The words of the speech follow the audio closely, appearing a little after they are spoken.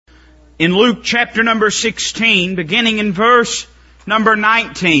in Luke chapter number 16, beginning in verse number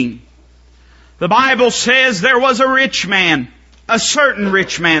 19. The Bible says there was a rich man, a certain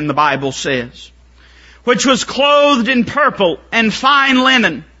rich man, the Bible says, which was clothed in purple and fine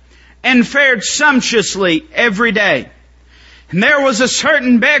linen, and fared sumptuously every day. And there was a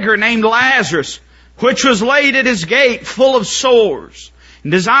certain beggar named Lazarus, which was laid at his gate full of sores,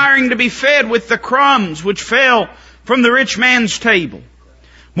 and desiring to be fed with the crumbs which fell from the rich man's table.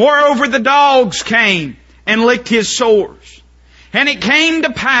 Moreover, the dogs came and licked his sores. And it came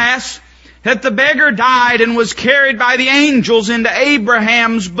to pass that the beggar died and was carried by the angels into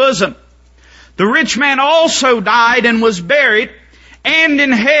Abraham's bosom. The rich man also died and was buried, and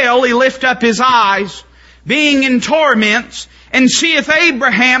in hell he lift up his eyes, being in torments, and seeth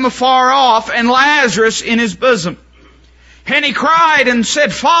Abraham afar off, and Lazarus in his bosom. And he cried and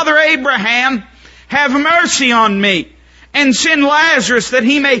said, Father Abraham, have mercy on me, and send Lazarus that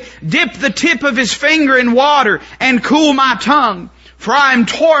he may dip the tip of his finger in water and cool my tongue, for I am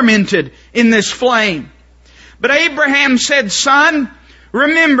tormented in this flame. But Abraham said, Son,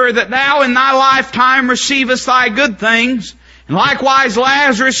 remember that thou in thy lifetime receivest thy good things, and likewise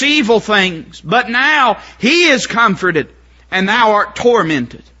Lazarus evil things. But now he is comforted, and thou art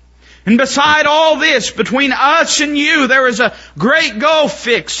tormented. And beside all this, between us and you, there is a great gulf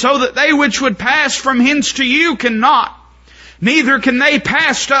fixed, so that they which would pass from hence to you cannot. Neither can they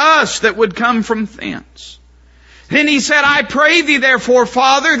pass to us that would come from thence. Then he said, I pray thee therefore,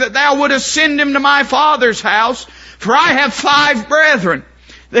 Father, that thou wouldest send him to my father's house, for I have 5 brethren,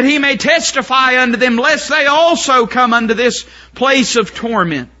 that he may testify unto them, lest they also come unto this place of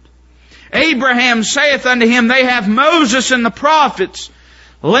torment. Abraham saith unto him, They have Moses and the prophets,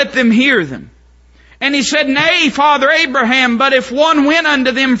 let them hear them. And he said, Nay, Father Abraham, but if one went unto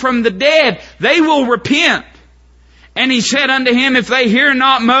them from the dead, they will repent. And he said unto him, If they hear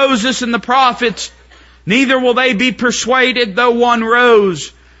not Moses and the prophets, neither will they be persuaded, though one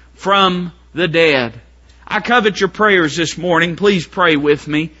rose from the dead. I covet your prayers this morning. Please pray with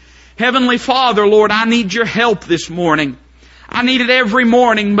me. Heavenly Father, Lord, I need your help this morning. I need it every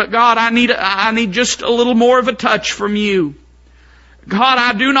morning, but God, I need just a little more of a touch from you. God,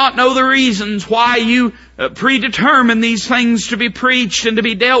 I do not know the reasons why you predetermine these things to be preached and to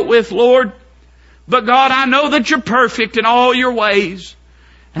be dealt with, Lord. But God, I know that you're perfect in all your ways.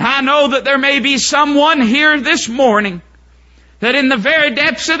 And I know that there may be someone here this morning that in the very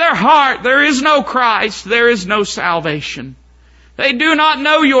depths of their heart there is no Christ, there is no salvation. They do not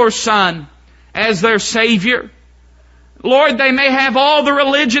know your Son as their Savior. Lord, they may have all the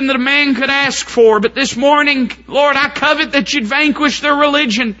religion that a man could ask for, but this morning, Lord, I covet that you'd vanquish their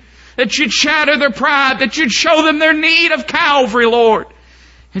religion, that you'd shatter their pride, that you'd show them their need of Calvary, Lord,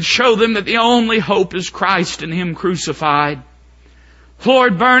 and show them that the only hope is Christ and Him crucified.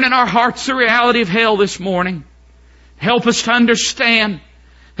 Lord, burn in our hearts the reality of hell this morning. Help us to understand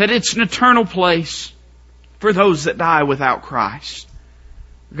that it's an eternal place for those that die without Christ.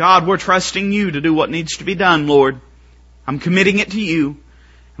 God, we're trusting you to do what needs to be done, Lord. I'm committing it to you.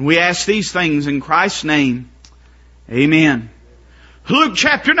 And we ask these things in Christ's name. Amen. Luke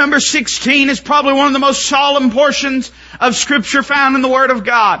chapter number 16 is probably one of the most solemn portions of Scripture found in the Word of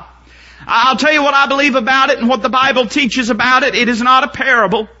God. I'll tell you what I believe about it and what the Bible teaches about it. It is not a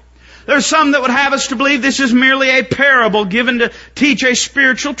parable. There's some that would have us to believe this is merely a parable given to teach a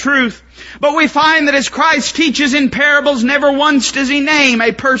spiritual truth. But we find that as Christ teaches in parables, never once does He name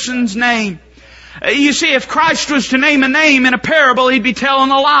a person's name. You see, if Christ was to name a name in a parable, He'd be telling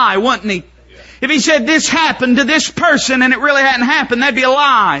a lie, wouldn't He? If He said this happened to this person and it really hadn't happened, that'd be a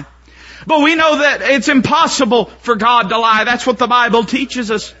lie. But we know that it's impossible for God to lie. That's what the Bible teaches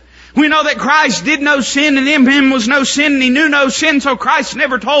us. We know that Christ did no sin and in Him was no sin and He knew no sin, so Christ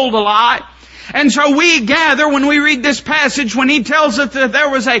never told a lie. And so we gather when we read this passage, when He tells us that there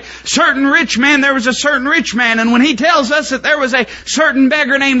was a certain rich man, there was a certain rich man. And when He tells us that there was a certain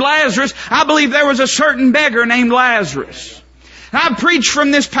beggar named Lazarus, I believe there was a certain beggar named Lazarus. I've preached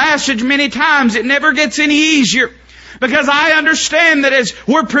from this passage many times. It never gets any easier. Because I understand that as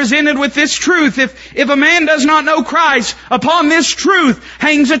we're presented with this truth, if a man does not know Christ, upon this truth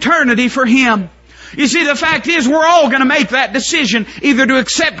hangs eternity for him. You see, the fact is we're all going to make that decision, either to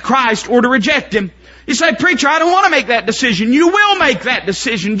accept Christ or to reject Him. You say, preacher, I don't want to make that decision. You will make that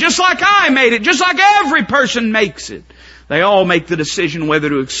decision, just like I made it, just like every person makes it. They all make the decision whether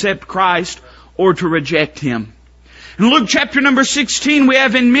to accept Christ or to reject Him. In Luke chapter number 16, we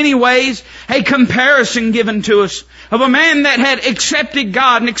have in many ways a comparison given to us of a man that had accepted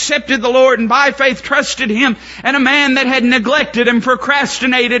God and accepted the Lord and by faith trusted Him, and a man that had neglected and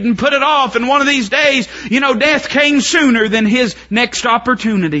procrastinated and put it off. And one of these days, death came sooner than his next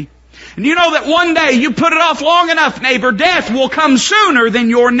opportunity. And you know that one day, you put it off long enough, neighbor, death will come sooner than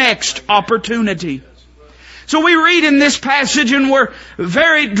your next opportunity. So we read in this passage and we're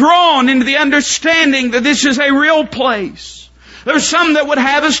very drawn into the understanding that this is a real place. There's some that would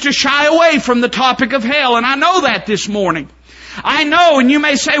have us to shy away from the topic of hell, and I know that this morning. I know, and you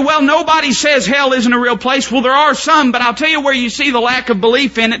may say, well, nobody says hell isn't a real place. Well, there are some, but I'll tell you where you see the lack of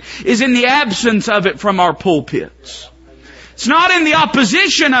belief in it is in the absence of it from our pulpits. It's not in the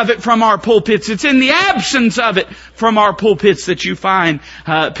opposition of it from our pulpits. It's in the absence of it from our pulpits that you find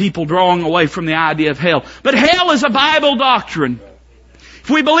people drawing away from the idea of hell. But hell is a Bible doctrine. If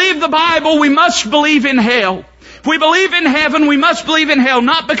we believe the Bible, we must believe in hell. If we believe in heaven, we must believe in hell,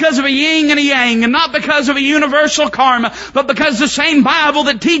 not because of a yin and a yang, and not because of a universal karma, but because the same Bible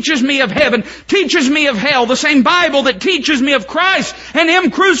that teaches me of heaven teaches me of hell. The same Bible that teaches me of Christ and Him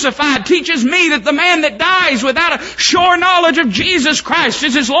crucified teaches me that the man that dies without a sure knowledge of Jesus Christ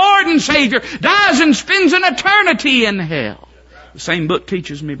as his Lord and Savior dies and spends an eternity in hell. The same book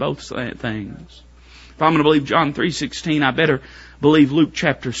teaches me both things. If I'm going to believe John 3:16, I better believe Luke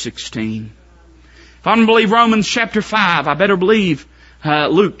chapter 16. If I'm going to believe Romans chapter 5, I better believe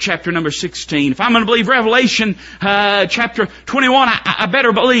Luke chapter number 16. If I'm going to believe Revelation chapter 21, I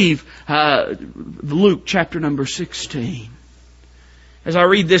better believe Luke chapter number 16. As I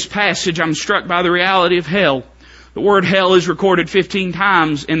read this passage, I'm struck by the reality of hell. The word hell is recorded 15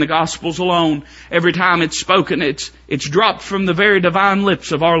 times in the Gospels alone. Every time it's spoken, it's dropped from the very divine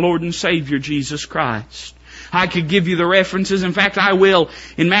lips of our Lord and Savior, Jesus Christ. I could give you the references. In fact, I will.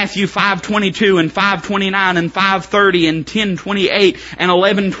 In Matthew 5:22 and 5:29 and 5:30 and 10:28 and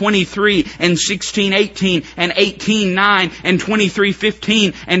 11:23 and 16:18 and 18:9 and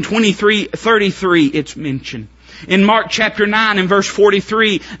 23:15 and 23:33, it's mentioned. In Mark chapter 9 and verse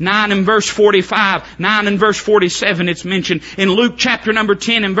 43, 9 and verse 45, 9 and verse 47, it's mentioned. In Luke chapter number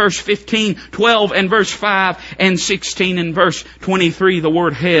 10 and verse 15, 12 and verse 5, and 16 and verse 23, the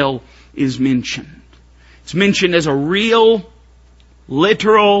word hell is mentioned. It's mentioned as a real,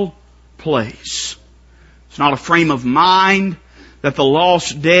 literal place. It's not a frame of mind that the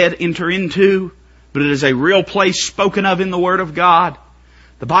lost dead enter into, but it is a real place spoken of in the Word of God.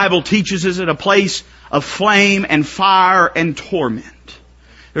 The Bible teaches us it a place of flame and fire and torment.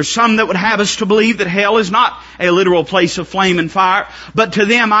 There's some that would have us to believe that hell is not a literal place of flame and fire. But to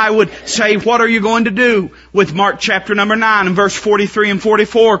them I would say, what are you going to do? With Mark chapter number 9 and verse 43 and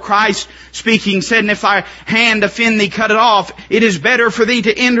 44, Christ speaking said, and if thy hand offend thee, cut it off. It is better for thee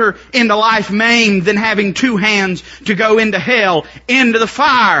to enter into life maimed than having two hands to go into hell, into the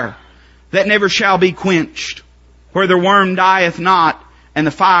fire that never shall be quenched, where the worm dieth not and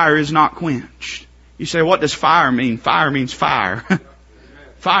the fire is not quenched. You say, what does fire mean? Fire means fire.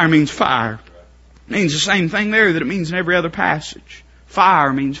 Fire means fire. It means the same thing there that it means in every other passage.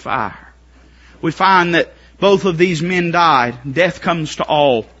 Fire means fire. We find that both of these men died. Death comes to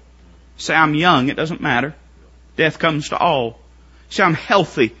all. Say I'm young, it doesn't matter. Death comes to all. Say I'm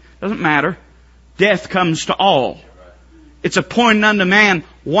healthy, it doesn't matter. Death comes to all. It's appointed unto man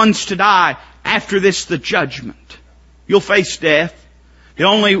once to die, after this the judgment. You'll face death. The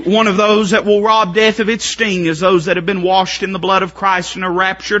only one of those that will rob death of its sting is those that have been washed in the blood of Christ and are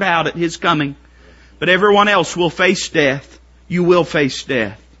raptured out at His coming. But everyone else will face death. You will face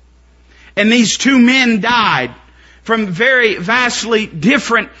death. And these two men died from very vastly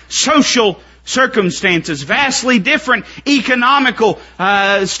different social circumstances, vastly different economical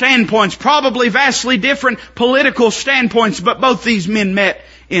standpoints, probably vastly different political standpoints, but both these men met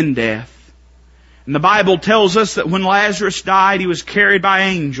in death. And the Bible tells us that when Lazarus died, he was carried by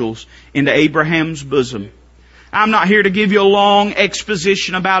angels into Abraham's bosom. I'm not here to give you a long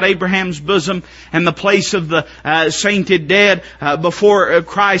exposition about Abraham's bosom and the place of the sainted dead before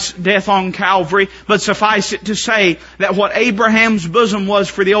Christ's death on Calvary, but suffice it to say that what Abraham's bosom was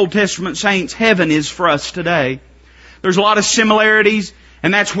for the Old Testament saints, heaven is for us today. There's a lot of similarities,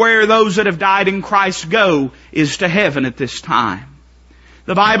 and that's where those that have died in Christ go, is to heaven at this time.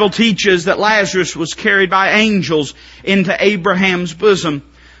 The Bible teaches that Lazarus was carried by angels into Abraham's bosom.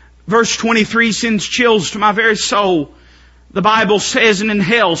 Verse 23 sends chills to my very soul. The Bible says, and in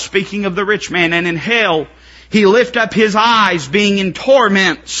hell, speaking of the rich man, and in hell he lift up his eyes, being in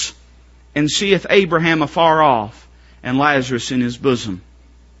torments, and seeth Abraham afar off, and Lazarus in his bosom.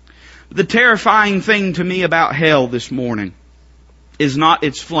 The terrifying thing to me about hell this morning is not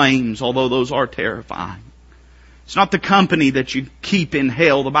its flames, although those are terrifying. It's not the company that you keep in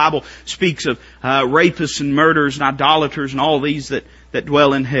hell. The Bible speaks of rapists and murderers and idolaters and all these that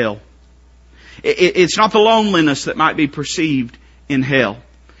dwell in hell. It's not the loneliness that might be perceived in hell.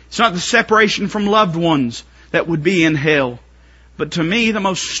 It's not the separation from loved ones that would be in hell. But to me, the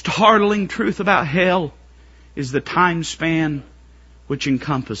most startling truth about hell is the time span which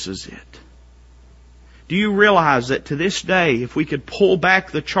encompasses it. Do you realize that to this day, if we could pull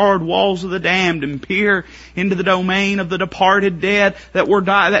back the charred walls of the damned and peer into the domain of the departed dead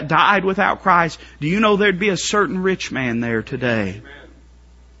that died without Christ, do you know there'd be a certain rich man there today?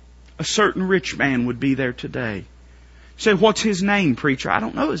 A certain rich man would be there today. You say, what's his name, preacher? I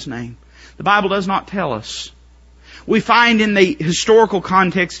don't know his name. The Bible does not tell us. We find in the historical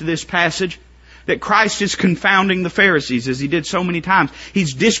context of this passage that Christ is confounding the Pharisees, as He did so many times.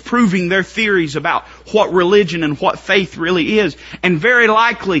 He's disproving their theories about what religion and what faith really is. And very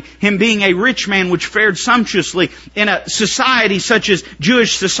likely, Him being a rich man which fared sumptuously in a society such as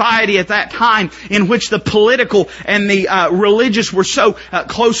Jewish society at that time, in which the political and the religious were so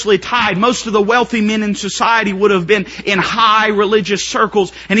closely tied. Most of the wealthy men in society would have been in high religious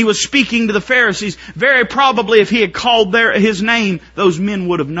circles, and He was speaking to the Pharisees. Very probably, if He had called His name, those men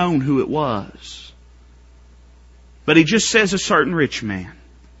would have known who it was. But He just says a certain rich man.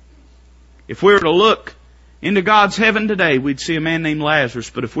 If we were to look into God's heaven today, we'd see a man named Lazarus.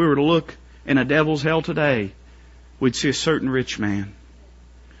 But if we were to look in a devil's hell today, we'd see a certain rich man.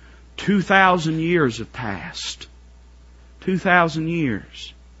 2,000 years have passed. 2,000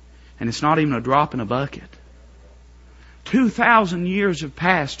 years. And it's not even a drop in a bucket. 2,000 years have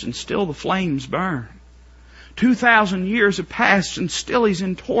passed and still the flames burn. 2,000 years have passed and still he's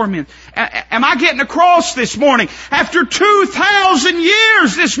in torment. Am I getting across this morning? After 2,000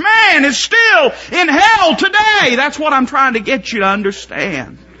 years, this man is still in hell today. That's what I'm trying to get you to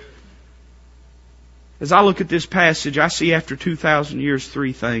understand. As I look at this passage, I see after 2,000 years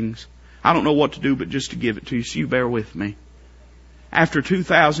 3 things. I don't know what to do but just to give it to you, so you bear with me. After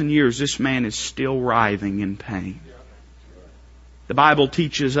 2,000 years, this man is still writhing in pain. The Bible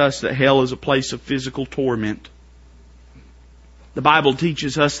teaches us that hell is a place of physical torment. The Bible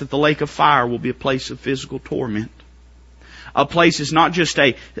teaches us that the lake of fire will be a place of physical torment. A place is not just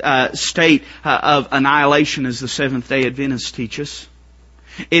a state of annihilation, as the Seventh-day Adventists teach us.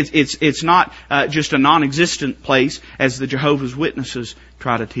 It's not just a non-existent place, as the Jehovah's Witnesses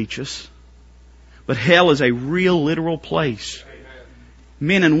try to teach us. But hell is a real, literal place.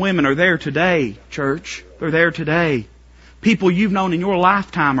 Men and women are there today, church. They're there today. People you've known in your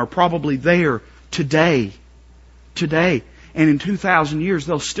lifetime are probably there today. Today. And in 2,000 years,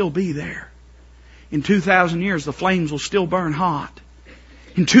 they'll still be there. In 2,000 years, the flames will still burn hot.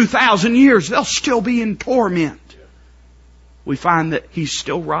 In 2,000 years, they'll still be in torment. We find that he's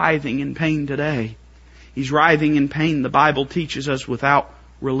still writhing in pain today. He's writhing in pain, the Bible teaches us, without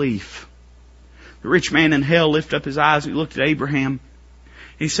relief. The rich man in hell lifted up his eyes and he looked at Abraham.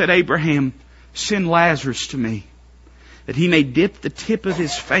 He said, Abraham, send Lazarus to me, that he may dip the tip of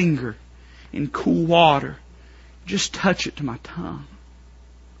his finger in cool water. Just touch it to my tongue.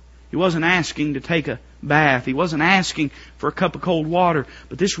 He wasn't asking to take a bath. He wasn't asking for a cup of cold water.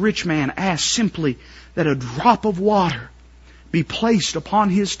 But this rich man asked simply that a drop of water be placed upon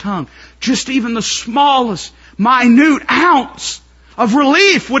his tongue. Just even the smallest, minute ounce of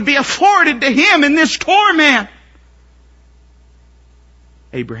relief would be afforded to him in this torment.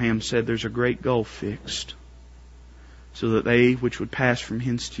 Abraham said, there's a great gulf fixed, so that they which would pass from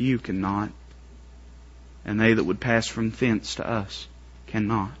hence to you cannot, and they that would pass from thence to us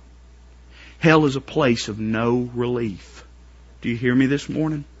cannot. Hell is a place of no relief. Do you hear me this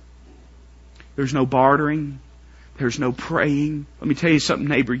morning? There's no bartering. There's no praying. Let me tell you something,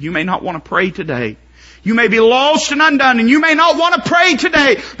 neighbor. You may not want to pray today. You may be lost and undone, and you may not want to pray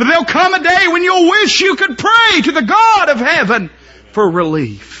today. But there'll come a day when you'll wish you could pray to the God of heaven for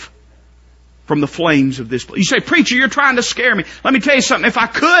relief from the flames of this place. You say, preacher, you're trying to scare me. Let me tell you something. If I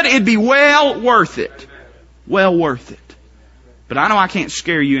could, it'd be well worth it. Well worth it. But I know I can't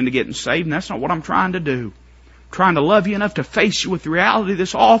scare you into getting saved, and that's not what I'm trying to do. I'm trying to love you enough to face you with the reality of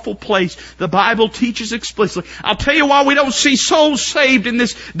this awful place. The Bible teaches explicitly. I'll tell you why we don't see souls saved in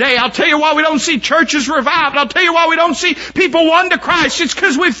this day. I'll tell you why we don't see churches revived. I'll tell you why we don't see people won to Christ. It's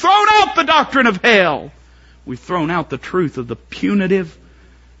because we've thrown out the doctrine of hell. We've thrown out the truth of the punitive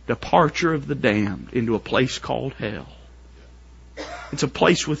departure of the damned into a place called hell. It's a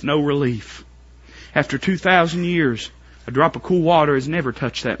place with no relief. After 2,000 years, a drop of cool water has never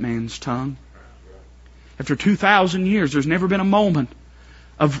touched that man's tongue. After 2,000 years, there's never been a moment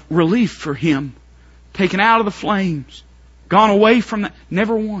of relief for him. Taken out of the flames. Gone away from that.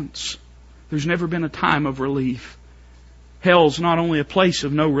 Never once. There's never been a time of relief. Hell's not only a place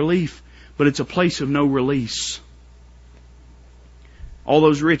of no relief, but it's a place of no release. All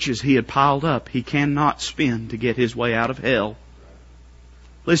those riches he had piled up, he cannot spend to get his way out of hell.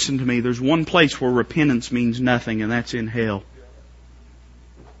 Listen to me, there's one place where repentance means nothing, and that's in hell.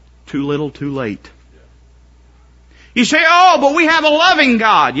 Too little, too late. You say, oh, but we have a loving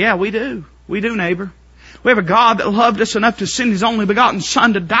God. Yeah, we do. We do, neighbor. We have a God that loved us enough to send His only begotten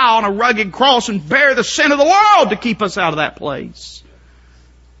Son to die on a rugged cross and bear the sin of the world to keep us out of that place.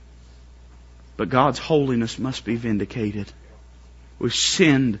 But God's holiness must be vindicated. We've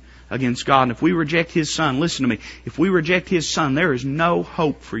sinned against God. And if we reject His Son, listen to me, if we reject His Son, there is no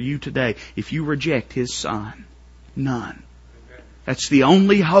hope for you today. If you reject His Son, none. That's the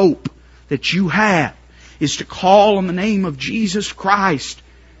only hope that you have, is to call on the name of Jesus Christ.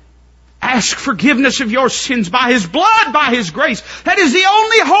 Ask forgiveness of your sins by His blood, by His grace. That is the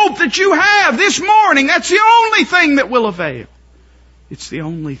only hope that you have this morning. That's the only thing that will avail. It's the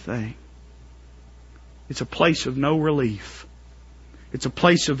only thing. It's a place of no relief. It's a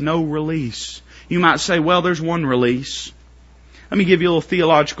place of no release. You might say, well, there's one release. Let me give you a little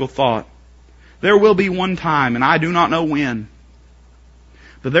theological thought. There will be one time, and I do not know when,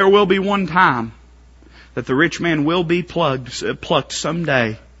 but there will be one time that the rich man will be plucked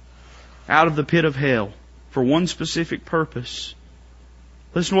someday out of the pit of hell for one specific purpose.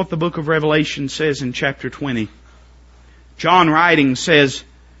 Listen to what the book of Revelation says in chapter 20. John writing says,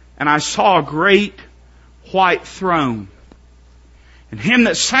 and I saw a great white throne, and Him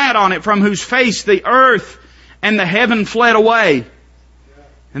that sat on it, from whose face the earth and the heaven fled away,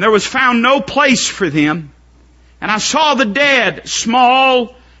 and there was found no place for them. And I saw the dead,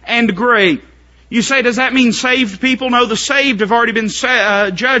 small and great. You say, does that mean saved people? No, the saved have already been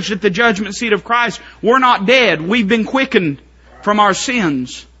judged at the judgment seat of Christ. We're not dead. We've been quickened from our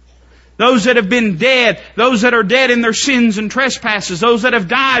sins. Those that have been dead, those that are dead in their sins and trespasses, those that have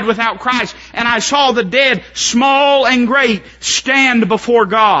died without Christ. And I saw the dead, small and great, stand before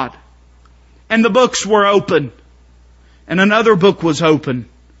God. And the books were open. And another book was open,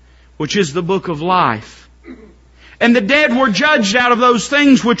 which is the book of life. And the dead were judged out of those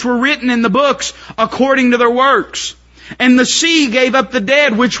things which were written in the books according to their works. And the sea gave up the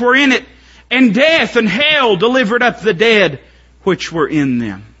dead which were in it, and death and hell delivered up the dead which were in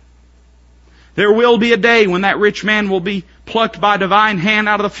them. There will be a day when that rich man will be plucked by divine hand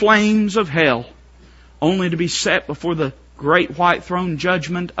out of the flames of hell, only to be set before the great white throne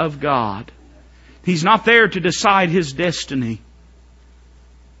judgment of God. He's not there to decide his destiny.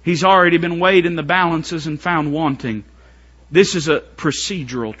 He's already been weighed in the balances and found wanting. This is a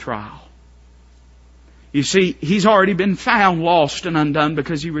procedural trial. You see, he's already been found lost and undone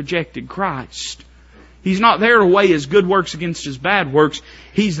because he rejected Christ. He's not there to weigh his good works against his bad works.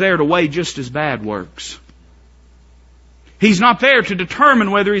 He's there to weigh just his bad works. He's not there to determine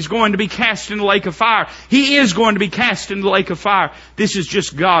whether he's going to be cast in the lake of fire. He is going to be cast in the lake of fire. This is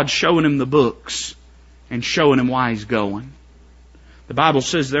just God showing him the books and showing him why he's going. The Bible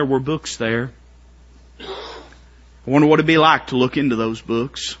says there were books there. I wonder what it'd be like to look into those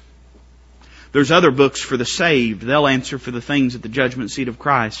books. There's other books for the saved. They'll answer for the things at the judgment seat of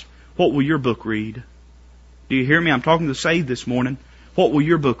Christ. What will your book read? Do you hear me? I'm talking to the saved this morning. What will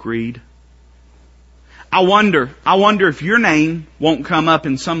your book read? I wonder if your name won't come up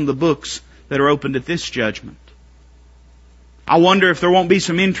in some of the books that are opened at this judgment. I wonder if there won't be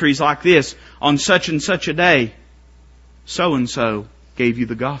some entries like this. On such and such a day, so and so gave you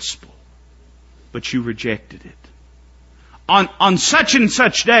the gospel, but you rejected it. On such and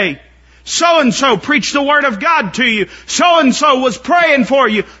such day, so and so preached the Word of God to you. So and so was praying for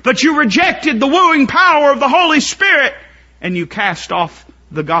you, but you rejected the wooing power of the Holy Spirit, and you cast off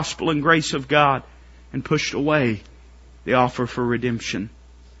the gospel and grace of God and pushed away the offer for redemption.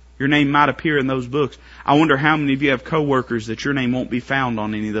 Your name might appear in those books. I wonder how many of you have co-workers that your name won't be found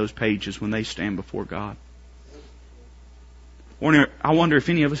on any of those pages when they stand before God. I wonder if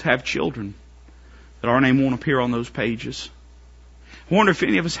any of us have children that our name won't appear on those pages. I wonder if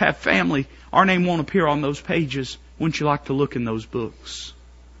any of us have family, our name won't appear on those pages. Wouldn't you like to look in those books?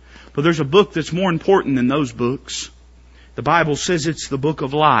 But there's a book that's more important than those books. The Bible says it's the book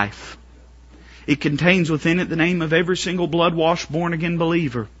of life. It contains within it the name of every single blood-washed, born-again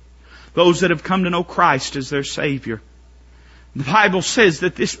believer. Those that have come to know Christ as their Savior. The Bible says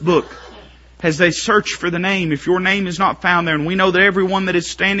that this book, as they search for the name, if your name is not found there, and we know that everyone that is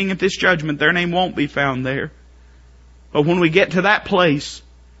standing at this judgment, their name won't be found there. But when we get to that place,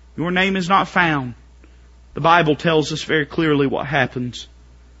 your name is not found. The Bible tells us very clearly what happens.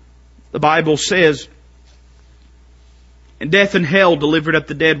 The Bible says, and death and hell delivered up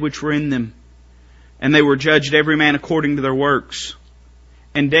the dead which were in them, and they were judged every man according to their works.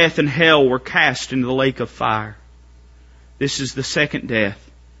 And death and hell were cast into the lake of fire. This is the second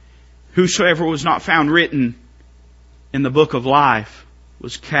death. Whosoever was not found written in the book of life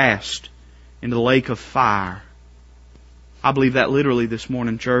was cast into the lake of fire. I believe that literally this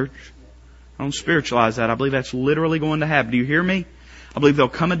morning, church. I don't spiritualize that. I believe that's literally going to happen. Do you hear me? I believe there'll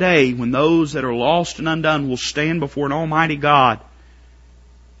come a day when those that are lost and undone will stand before an almighty God.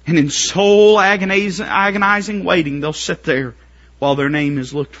 And in soul agonizing waiting, they'll sit there while their name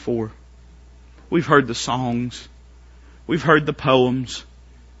is looked for. We've heard the songs. We've heard the poems.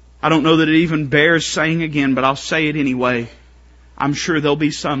 I don't know that it even bears saying again, but I'll say it anyway. I'm sure there'll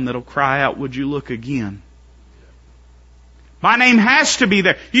be some that'll cry out, would you look again? My name has to be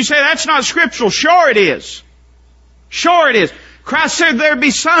there. You say that's not scriptural. Sure it is. Sure it is. Christ said there'd be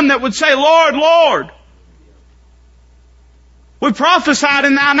some that would say, Lord, Lord. We prophesied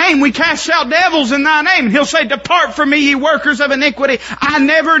in Thy name. We cast out devils in Thy name. And He'll say, depart from me, ye workers of iniquity. I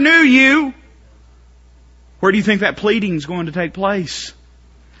never knew you. Where do you think that pleading is going to take place?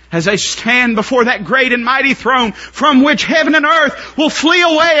 As they stand before that great and mighty throne from which heaven and earth will flee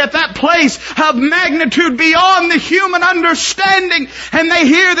away at that place of magnitude beyond the human understanding, and they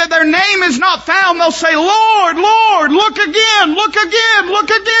hear that their name is not found, they'll say, Lord, Lord, look again, look again, look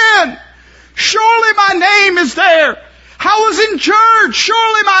again. Surely my name is there. I was in church.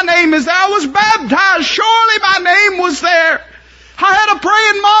 Surely my name is there. I was baptized. Surely my name was there. I had a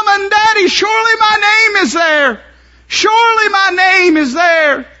praying mama and daddy. Surely my name is there. Surely my name is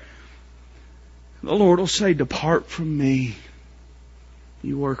there. The Lord will say, depart from me,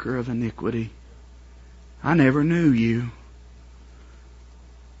 you worker of iniquity. I never knew you.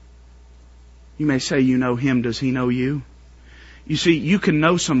 You may say you know Him. Does He know you? You see, you can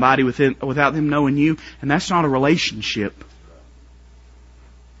know somebody without them knowing you, and that's not a relationship.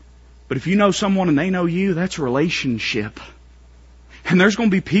 But if you know someone and they know you, that's a relationship. And there's going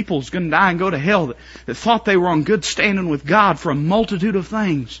to be people who's going to die and go to hell that thought they were on good standing with God for a multitude of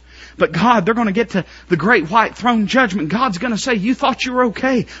things. But God, they're going to get to the great white throne judgment. God's going to say, you thought you were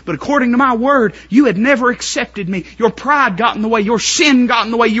okay, but according to my word, you had never accepted me. Your pride got in the way. Your sin got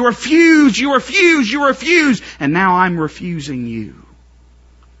in the way. You refused, and now I'm refusing you.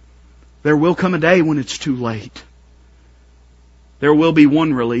 There will come a day when it's too late. There will be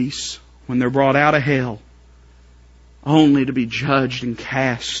one release when they're brought out of hell, only to be judged and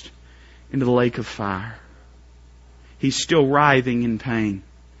cast into the lake of fire. He's still writhing in pain.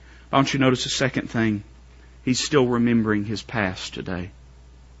 I want you to notice the second thing. He's still remembering his past today.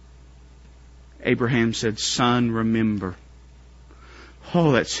 Abraham said, son, remember.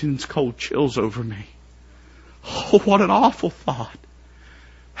 Oh, that sends cold chills over me. Oh, what an awful thought.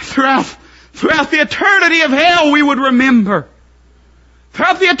 Throughout the eternity of hell we would remember.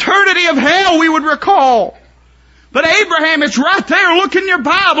 Throughout the eternity of hell we would recall. But Abraham, it's right there. Look in your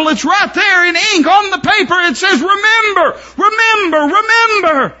Bible. It's right there in ink on the paper. It says, remember, remember,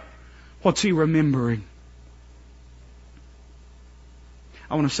 remember. What's he remembering?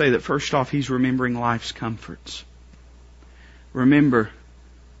 I want to say that first off, he's remembering life's comforts. Remember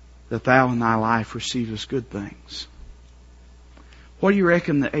that thou in thy life receivest good things. What do you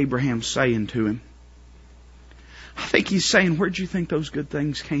reckon that Abraham's saying to him? I think he's saying, where'd you think those good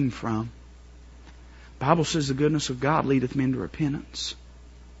things came from? The Bible says the goodness of God leadeth men to repentance.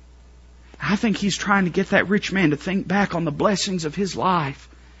 I think he's trying to get that rich man to think back on the blessings of his life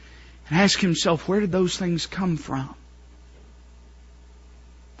and ask himself, where did those things come from?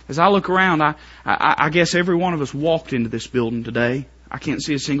 As I look around, I guess every one of us walked into this building today. I can't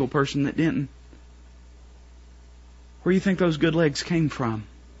see a single person that didn't. Where do you think those good legs came from?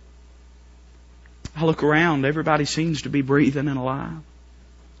 I look around, everybody seems to be breathing and alive.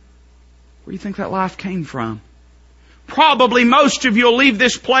 Where do you think that life came from? Probably most of you will leave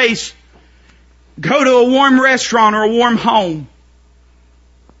this place, go to a warm restaurant or a warm home,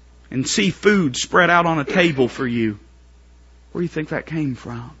 and see food spread out on a table for you. Where do you think that came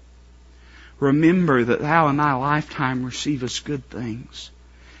from? Remember that thou in thy lifetime receivest good things.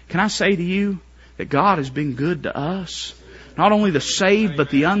 Can I say to you that God has been good to us? Not only the saved, but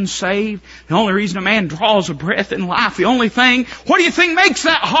the unsaved. The only reason a man draws a breath in life, the only thing, what do you think makes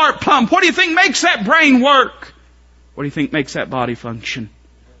that heart pump? What do you think makes that brain work? What do you think makes that body function?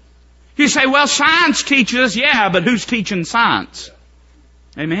 You say, well, science teaches us. Yeah, but who's teaching science?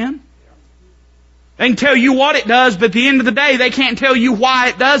 Amen? They can tell you what it does, but at the end of the day, they can't tell you why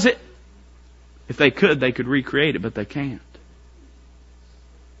it does it. If they could recreate it, but they can't.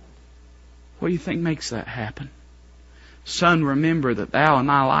 What do you think makes that happen? Son, remember that thou in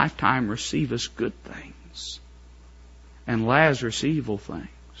thy lifetime receivest good things, and Lazarus evil things.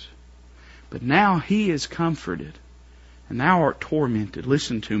 But now he is comforted, and thou art tormented.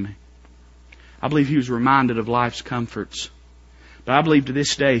 Listen to me. I believe he was reminded of life's comforts. But I believe to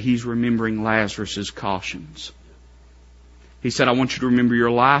this day he's remembering Lazarus' cautions. He said, I want you to remember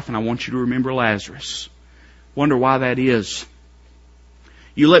your life, and I want you to remember Lazarus. Wonder why that is.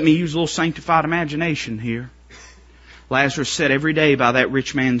 You let me use a little sanctified imagination here. Lazarus sat every day by that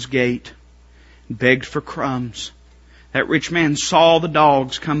rich man's gate and begged for crumbs. That rich man saw the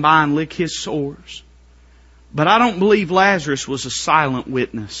dogs come by and lick his sores. But I don't believe Lazarus was a silent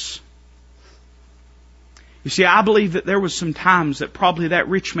witness. You see, I believe that there was some times that probably that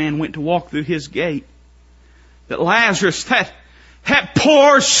rich man went to walk through his gate. That Lazarus, that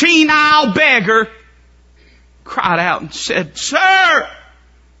poor senile beggar, cried out and said, "Sir,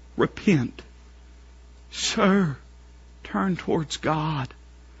 repent. Sir, turn towards God.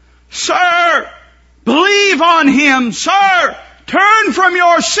 Sir, believe on Him. Sir, turn from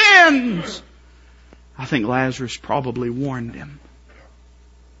your sins." I think Lazarus probably warned him.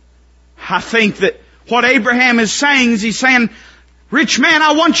 I think that what Abraham is saying is he's saying, "Rich man,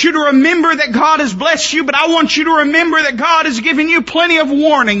 I want you to remember that God has blessed you, but I want you to remember that God has given you plenty of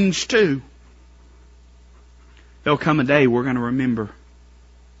warnings too." There'll come a day we're going to remember.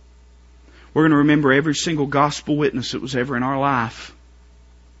 We're going to remember every single gospel witness that was ever in our life.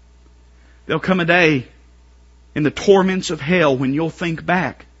 There'll come a day in the torments of hell when you'll think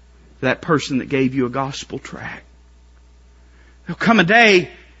back to that person that gave you a gospel tract. There'll come a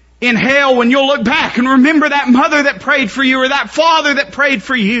day in hell when you'll look back and remember that mother that prayed for you or that father that prayed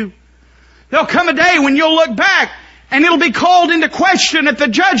for you. There'll come a day when you'll look back and it'll be called into question at the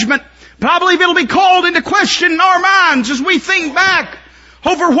judgment. But I believe it'll be called into question in our minds as we think back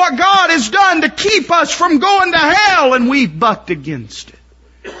over what God has done to keep us from going to hell, and we've bucked against it.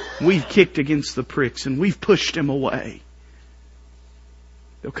 We've kicked against the pricks and we've pushed Him away.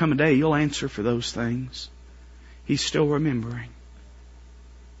 There'll come a day you'll answer for those things. He's still remembering.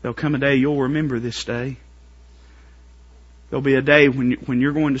 There'll come a day you'll remember this day. There'll be a day when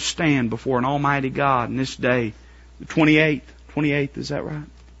you're going to stand before an almighty God, and this day, the 28th, is that right?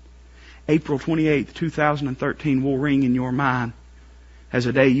 April 28th, 2013 will ring in your mind as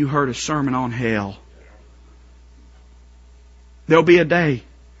a day you heard a sermon on hell. There'll be a day,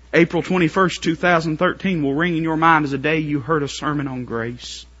 April 21st, 2013 will ring in your mind as a day you heard a sermon on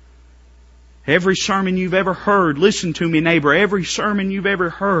grace. Every sermon you've ever heard, listen to me neighbor, every sermon you've ever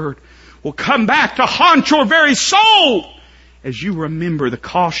heard will come back to haunt your very soul as you remember the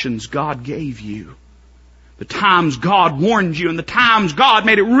cautions God gave you. The times God warned you and the times God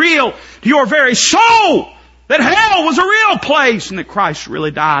made it real to your very soul that hell was a real place and that Christ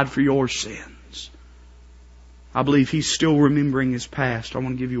really died for your sins. I believe He's still remembering His past. I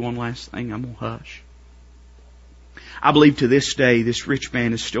want to give you one last thing. I'm going to hush. I believe to this day this rich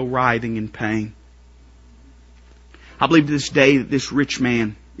man is still writhing in pain. I believe to this day that this rich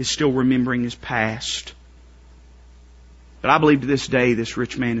man is still remembering his past. But I believe to this day this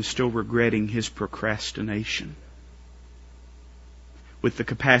rich man is still regretting his procrastination. With the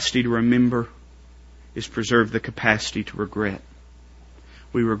capacity to remember is preserved the capacity to regret.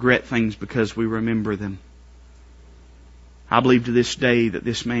 We regret things because we remember them. I believe to this day that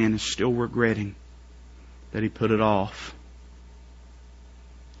this man is still regretting that he put it off.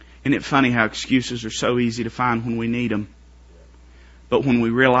 Isn't it funny how excuses are so easy to find when we need them? But when we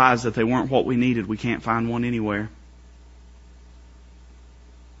realize that they weren't what we needed, we can't find one anywhere.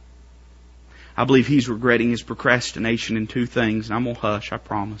 I believe he's regretting his procrastination in two things, and I'm going to hush, I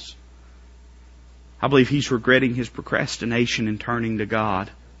promise. I believe he's regretting his procrastination in turning to God.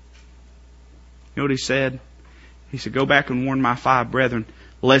 You know what he said? He said, "Go back and warn my 5 brethren,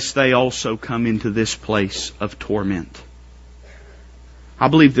 lest they also come into this place of torment." I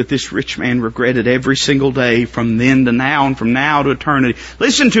believe that this rich man regretted every single day from then to now and from now to eternity.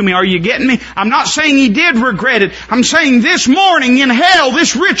 Listen to me, are you getting me? I'm not saying he did regret it. I'm saying this morning in hell,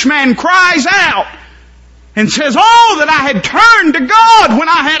 this rich man cries out and says, "Oh, that I had turned to God when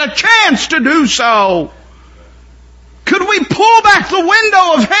I had a chance to do so." Could we pull back the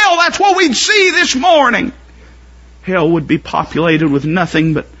window of hell? That's what we'd see this morning. Hell would be populated with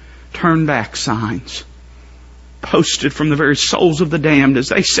nothing but turn back signs posted from the very souls of the damned as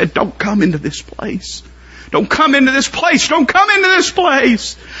they said, "Don't come into this place. Don't come into this place. Don't come into this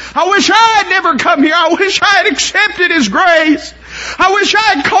place. I wish I had never come here. I wish I had accepted His grace. I wish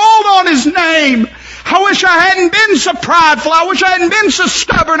I had called on His name. I wish I hadn't been so prideful. I wish I hadn't been so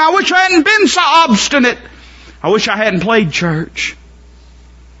stubborn. I wish I hadn't been so obstinate. I wish I hadn't played church.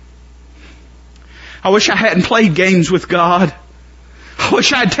 I wish I hadn't played games with God. I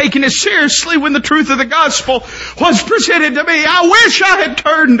wish I had taken it seriously when the truth of the gospel was presented to me. I wish I had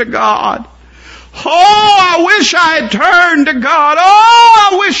turned to God. Oh, I wish I had turned to God.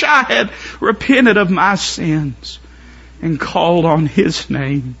 Oh, I wish I had repented of my sins and called on His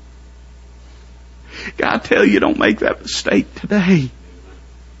name." God, I tell you, don't make that mistake today.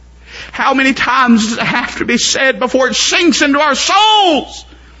 How many times does it have to be said before it sinks into our souls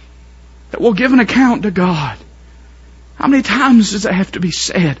that we'll give an account to God? How many times does it have to be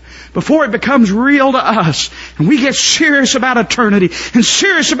said before it becomes real to us and we get serious about eternity and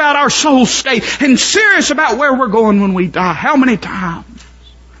serious about our soul state and serious about where we're going when we die? How many times?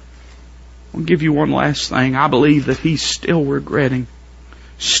 I'll give you one last thing. I believe that he's still regretting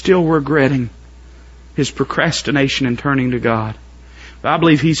his procrastination in turning to God. But I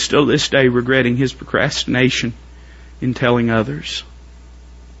believe he's still this day regretting his procrastination in telling others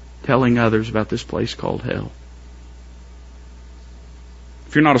about this place called hell.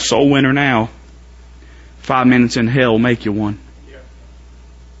 If you're not a soul winner now, 5 minutes in hell will make you one. You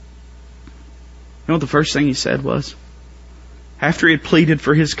know what the first thing he said was? After he had pleaded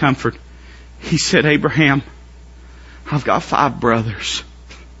for his comfort, he said, Abraham, I've got 5 brothers.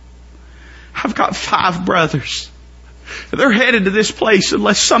 I've got 5 brothers. They're headed to this place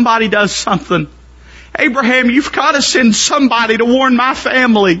unless somebody does something. Abraham, you've got to send somebody to warn my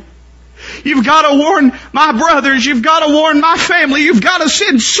family. You've got to warn my brothers. You've got to warn my family. You've got to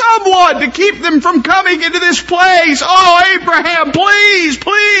send someone to keep them from coming into this place. Oh, Abraham, please,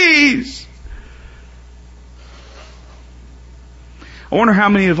 please. I wonder how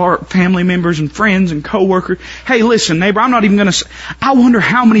many of our family members and friends and co-workers, hey, listen, neighbor, I'm not even going to say, I wonder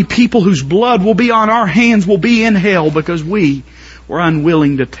how many people whose blood will be on our hands will be in hell because we were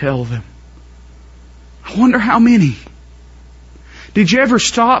unwilling to tell them. I wonder how many. Did you ever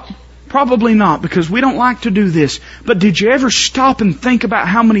stop? Probably not, because we don't like to do this. But did you ever stop and think about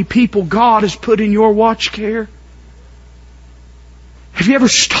how many people God has put in your watch care? Have you ever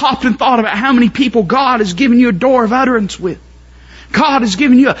stopped and thought about how many people God has given you a door of utterance with? God has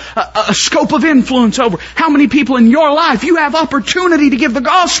given you a scope of influence over. How many people in your life you have opportunity to give the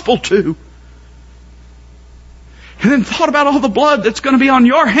gospel to? And then thought about all the blood that's going to be on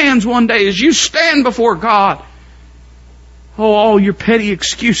your hands one day as you stand before God. Oh, all your petty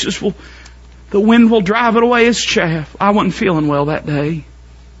excuses the wind will drive it away as chaff. I wasn't feeling well that day.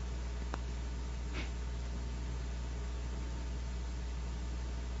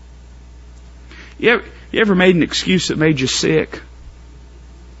 You ever made an excuse that made you sick?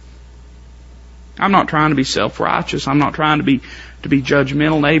 I'm not trying to be self-righteous. I'm not trying to be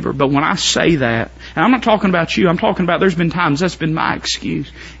judgmental, neighbor. But when I say that, and I'm not talking about you, I'm talking about there's been times that's been my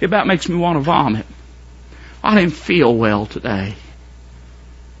excuse. It about makes me want to vomit. I didn't feel well today.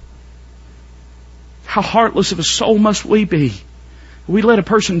 How heartless of a soul must we be? We let a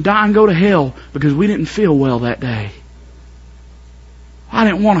person die and go to hell because we didn't feel well that day. I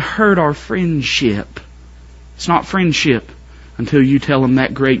didn't want to hurt our friendship. It's not friendship until you tell them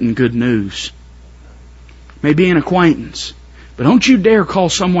that great and good news. Maybe an acquaintance. But don't you dare call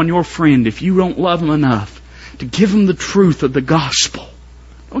someone your friend if you don't love them enough to give them the truth of the gospel.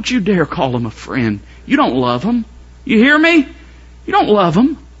 Don't you dare call them a friend. You don't love them. You hear me? You don't love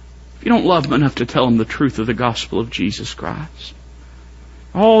them. You don't love them enough to tell them the truth of the gospel of Jesus Christ.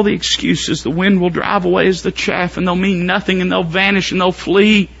 All the excuses, the wind will drive away as the chaff, and they'll mean nothing, and they'll vanish, and they'll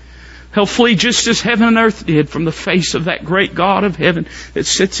flee. They'll flee just as heaven and earth did from the face of that great God of heaven that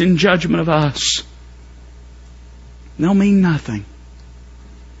sits in judgment of us. They'll mean nothing.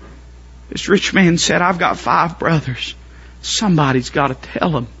 This rich man said, I've got 5 brothers. Somebody's got to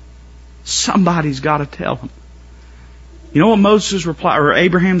tell them. Somebody's got to tell them. You know what Moses' reply, or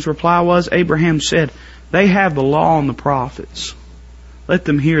Abraham's reply was? Abraham said, they have the law and the prophets. Let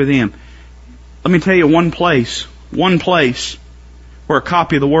them hear them. Let me tell you one place where a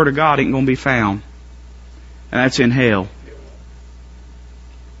copy of the Word of God ain't going to be found. And that's in hell.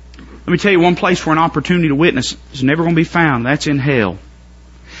 Let me tell you one place where an opportunity to witness is never going to be found. That's in hell.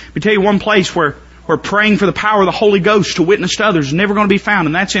 Let me tell you one place where praying for the power of the Holy Ghost to witness to others is never going to be found,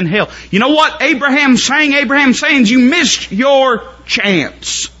 and that's in hell. You know what Abraham's saying? Abraham's saying you missed your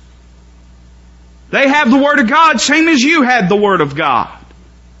chance. They have the Word of God same as you had the Word of God.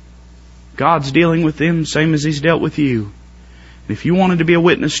 God's dealing with them same as He's dealt with you. And if you wanted to be a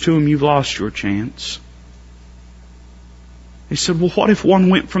witness to them, you've lost your chance. They said, well, what if one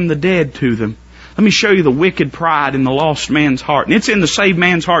went from the dead to them? Let me show you the wicked pride in the lost man's heart. And it's in the saved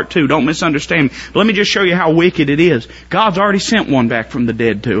man's heart too. Don't misunderstand me. But let me just show you how wicked it is. God's already sent one back from the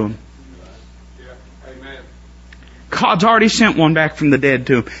dead to him. Yeah. Amen. God's already sent one back from the dead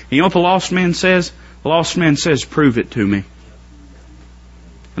to him. And you know what the lost man says? The lost man says, prove it to me.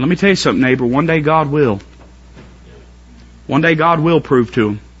 And let me tell you something, neighbor. One day God will. One day God will prove to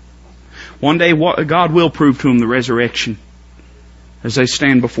him. One day God will prove to him the resurrection as they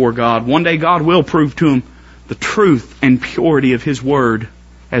stand before God. One day God will prove to them the truth and purity of His Word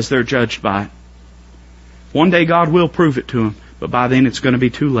as they're judged by it. One day God will prove it to them, but by then it's going to be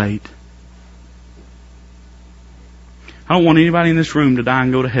too late. I don't want anybody in this room to die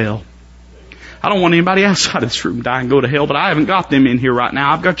and go to hell. I don't want anybody outside of this room to die and go to hell, but I haven't got them in here right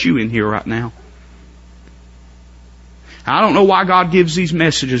now. I've got you in here right now. I don't know why God gives these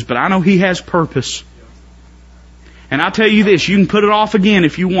messages, but I know He has purpose. And I tell you this, you can put it off again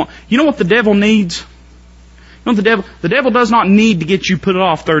if you want. You know what the devil needs? You know what the devil does not need to get you put it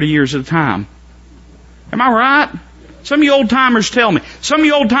off 30 years at a time. Am I right? Some of you old timers tell me. Some of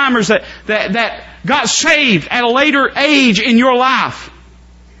you old timers that got saved at a later age in your life.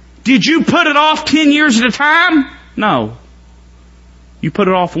 Did you put it off 10 years at a time? No. You put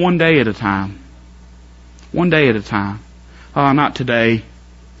it off one day at a time. One day at a time. Oh, not today.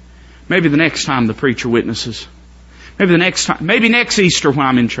 Maybe the next time the preacher witnesses. Maybe the next time. Maybe next Easter when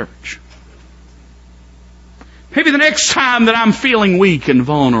I'm in church. Maybe the next time that I'm feeling weak and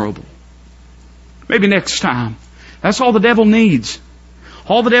vulnerable. Maybe next time. That's all the devil needs.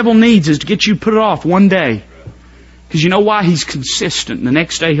 All the devil needs is to get you to put it off one day. Because you know why? He's consistent. And the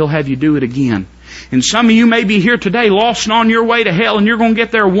next day He'll have you do it again. And some of you may be here today lost and on your way to hell, and you're going to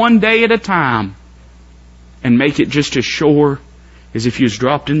get there one day at a time. And make it just as sure as if you was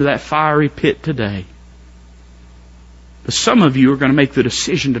dropped into that fiery pit today. But some of you are going to make the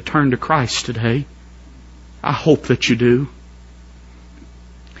decision to turn to Christ today. I hope that you do.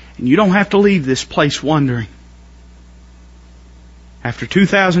 And you don't have to leave this place wondering. After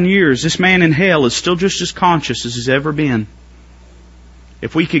 2,000 years, this man in hell is still just as conscious as he's ever been.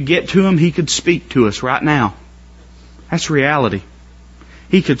 If we could get to him, he could speak to us right now. That's reality.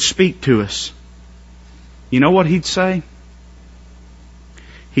 He could speak to us. You know what he'd say?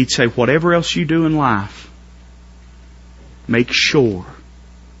 He'd say, whatever else you do in life, make sure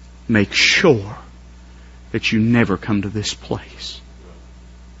that you never come to this place.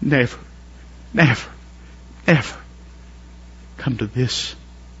 Never come to this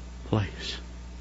place.